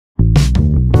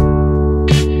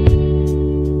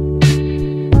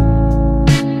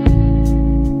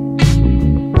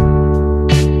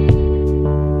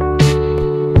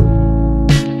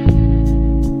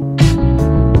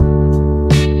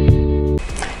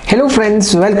Hello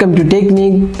friends, welcome to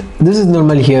Technique. This is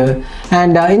Normal here,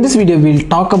 and in this video we'll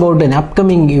talk about an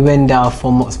upcoming event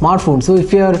for smartphones. So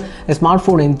if you're a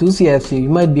smartphone enthusiast, you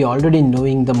might be already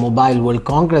knowing the Mobile World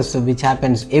Congress, which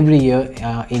happens every year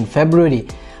in February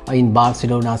in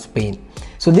Barcelona, Spain.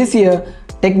 So this year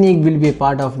Technique will be a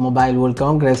part of Mobile World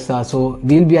Congress, so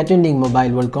we'll be attending Mobile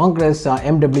World Congress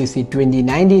MWC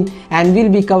 2019, and we'll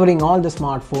be covering all the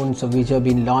smartphones which have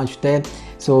been launched there.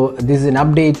 So this is an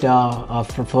update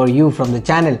for you from the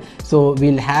channel. So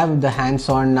we'll have the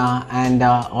hands-on and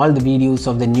all the videos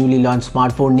of the newly launched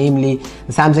smartphone, namely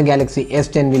the Samsung Galaxy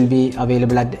S10 will be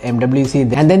available at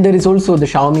MWC, and then there is also the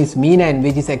Xiaomi's Mi 9,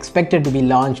 which is expected to be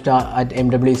launched at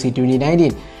MWC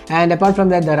 2019. And apart from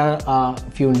that, there are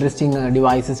a few interesting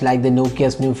devices like the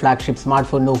Nokia's new flagship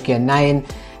smartphone Nokia 9,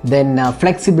 then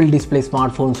flexible display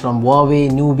smartphones from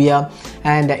Huawei, Nubia,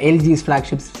 and LG's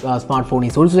flagship smartphone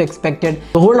is also expected.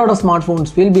 A whole lot of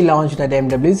smartphones will be launched at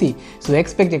MWC, so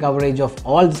expect a coverage of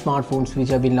all the smartphones which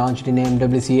have been launched in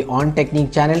MWC on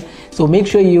Technique channel. So make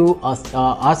sure you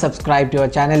are subscribed to our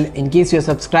channel. In case you're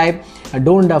subscribed,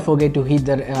 don't forget to hit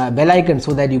the bell icon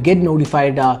so that you get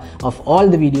notified of all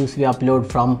the videos we upload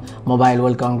from Mobile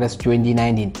World Congress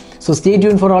 2019. So stay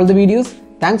tuned for all the videos.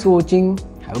 Thanks for watching.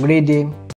 Have a great day.